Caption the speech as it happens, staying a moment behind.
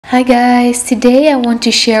Hi guys, today I want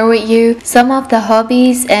to share with you some of the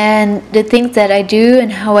hobbies and the things that I do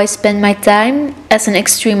and how I spend my time as an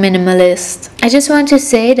extreme minimalist. I just want to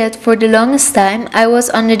say that for the longest time I was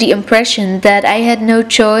under the impression that I had no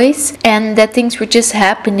choice and that things were just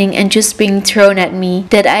happening and just being thrown at me,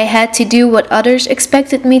 that I had to do what others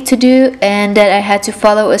expected me to do and that I had to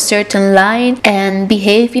follow a certain line and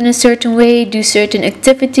behave in a certain way, do certain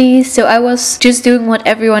activities. So I was just doing what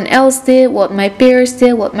everyone else did, what my peers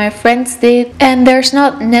did, what my friends did, and there's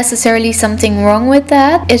not necessarily something wrong with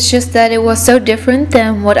that. It's just that it was so different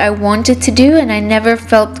than what I wanted to do and I never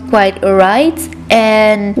felt quite alright.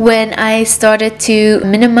 And when I started to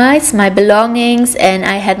minimize my belongings and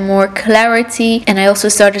I had more clarity and I also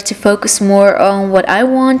started to focus more on what I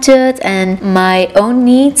wanted and my own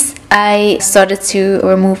needs, I started to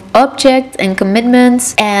remove objects and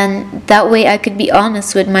commitments, and that way I could be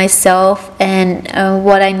honest with myself and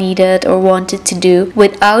what I needed or wanted to do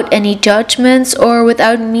without any judgments or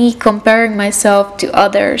without me comparing myself to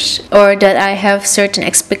others or that I have certain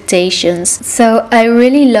expectations. So I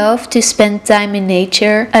really love to spend time in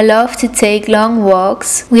nature. I love to take long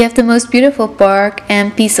walks. We have the most beautiful park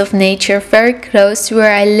and piece of nature very close to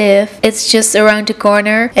where I live. It's just around the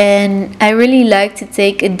corner, and I really like to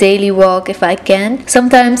take a daily walk if I can.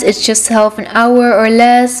 Sometimes it's just half an hour or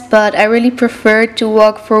less, but I really prefer to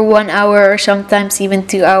walk for 1 hour or sometimes even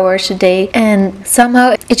 2 hours a day. And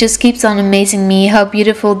somehow it just keeps on amazing me how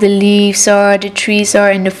beautiful the leaves are, the trees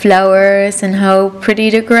are, and the flowers, and how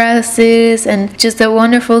pretty the grass is, and just the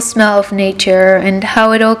wonderful smell of nature and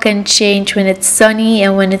how it all can change when it's sunny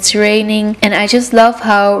and when it's raining. And I just love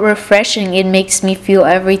how refreshing it makes me feel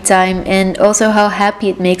every time, and also how happy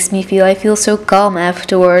it makes me feel. I feel so calm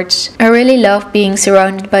afterwards. I really love being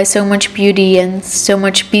surrounded by so much beauty and so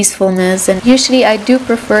much peacefulness, and usually I do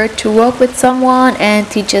prefer to walk with someone and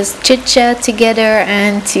to just chit chat together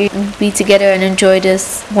and to be together and enjoy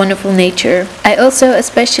this wonderful nature. I also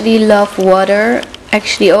especially love water.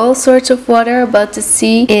 Actually all sorts of water, but the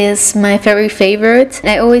sea is my very favorite.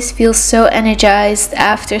 I always feel so energized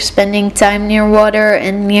after spending time near water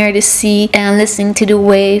and near the sea and listening to the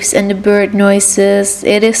waves and the bird noises.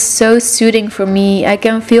 It is so soothing for me. I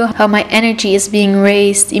can feel how my energy is being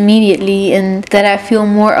raised immediately and that I feel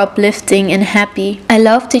more uplifting and happy. I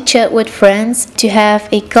love to chat with friends, to have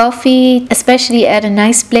a coffee, especially at a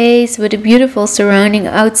nice place with a beautiful surrounding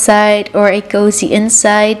outside or a cozy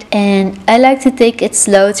inside. And I like to take it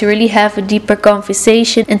slow to really have a deeper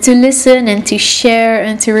conversation and to listen and to share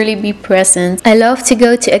and to really be present. I love to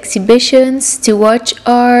go to exhibitions, to watch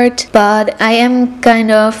art, but I am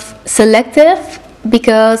kind of selective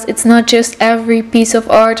because it's not just every piece of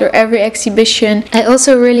art or every exhibition. I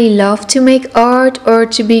also really love to make art or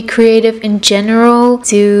to be creative in general,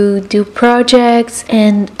 to do projects,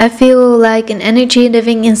 and I feel like an energy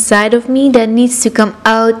living inside of me that needs to come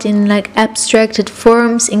out in like abstracted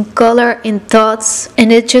forms, in color, in thoughts,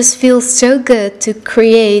 and it just feels so good to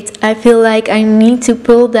create. I feel like I need to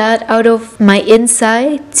pull that out of my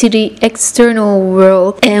inside to the external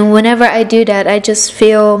world, and whenever I do that I just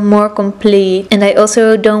feel more complete. And I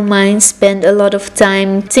also don't mind spend a lot of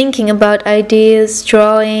time thinking about ideas,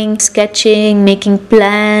 drawing, sketching, making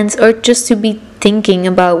plans, or just to be thinking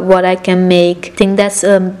about what I can make. I think that's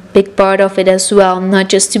a big part of it as well, not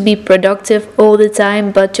just to be productive all the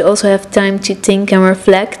time, but to also have time to think and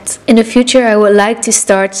reflect. In the future I would like to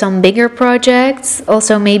start some bigger projects,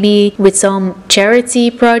 also maybe with some charity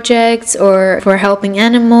projects or for helping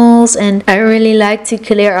animals, and I really like to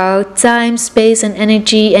clear out time, space and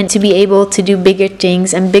energy and to be able to do bigger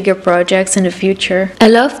things and bigger projects in the future. I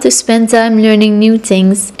love to spend time learning new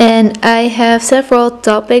things, and I have several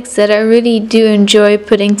topics that I really do enjoy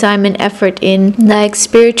putting time and effort in, like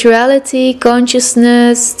spirituality,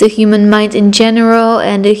 consciousness, the human mind in general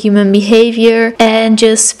and the human behavior, and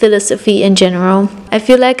just philosophy in general. I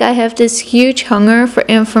feel like I have this huge hunger for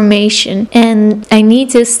information, and I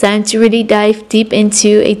need this time to really dive deep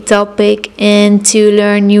into a topic and to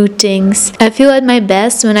learn new things. I feel at my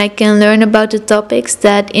best when I can learn about the topics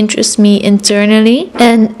that interest me internally,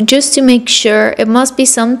 and just to make sure it must be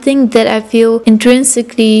something that I feel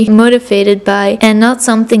intrinsically motivated by and not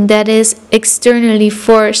something that is externally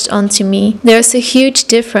forced onto me. There's a huge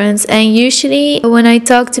difference, and usually when I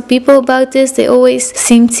talk to people about this they always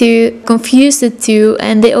seem to confuse the two,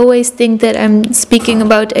 and they always think that I'm speaking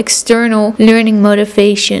about external learning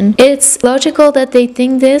motivation. It's logical that they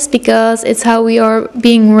think this because it's how we are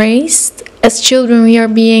being raised, as children we are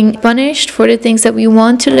being punished for the things that we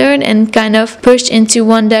want to learn and kind of pushed into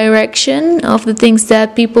one direction of the things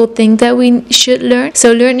that people think that we should learn.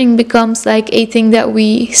 So learning becomes like a thing that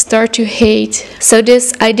we start to hate. So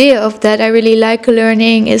this idea of that I really like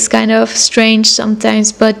learning is kind of strange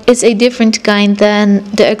sometimes, but it's a different kind than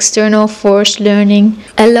the external forced learning.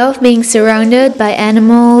 I love being surrounded by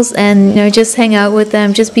animals and just hang out with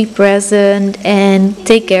them, just be present and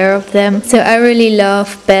take care of them. So I really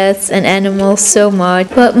love pets and animals so much.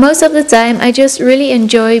 But most of the time I just really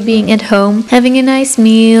enjoy being at home, having a nice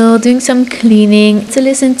meal, doing some cleaning, to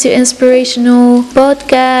listen to inspirational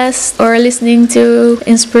podcasts or listening to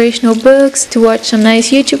inspirational books, to watch some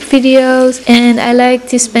nice YouTube videos. And I like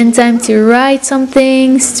to spend time to write some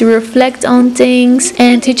things, to reflect on things,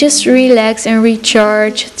 and to just relax and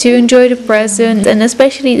recharge, to enjoy the present and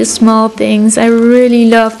especially the small things. I really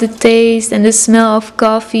love the taste and the smell of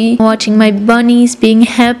coffee, watching my bunnies being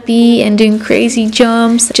happy and doing crazy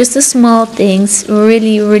jumps. Just the small things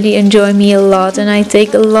really enjoy me a lot, and I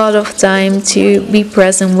take a lot of time to be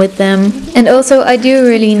present with them. And also I do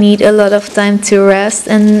really need a lot of time to rest,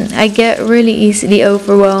 and I get really easily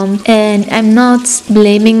overwhelmed, and I'm not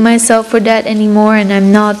blaming myself for that anymore, and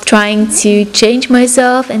I'm not trying to change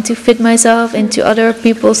myself and to fit myself into other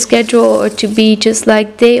people's schedule or to be just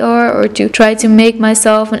like they are, or to try to make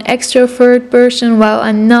myself an extrovert person while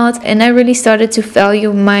I'm not. And I really started to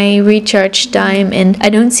value my recharge time, and I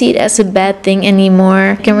don't see it as a bad thing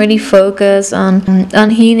anymore. I can really focus on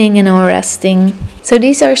healing and on resting. So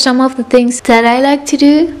these are some of the things that I like to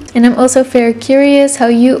do, and I'm also very curious how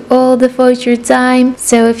you all devote your time.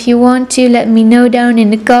 So if you want to, let me know down in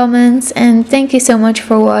the comments, and thank you so much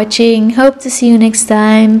for watching. Hope to see you next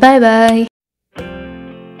time. Bye bye.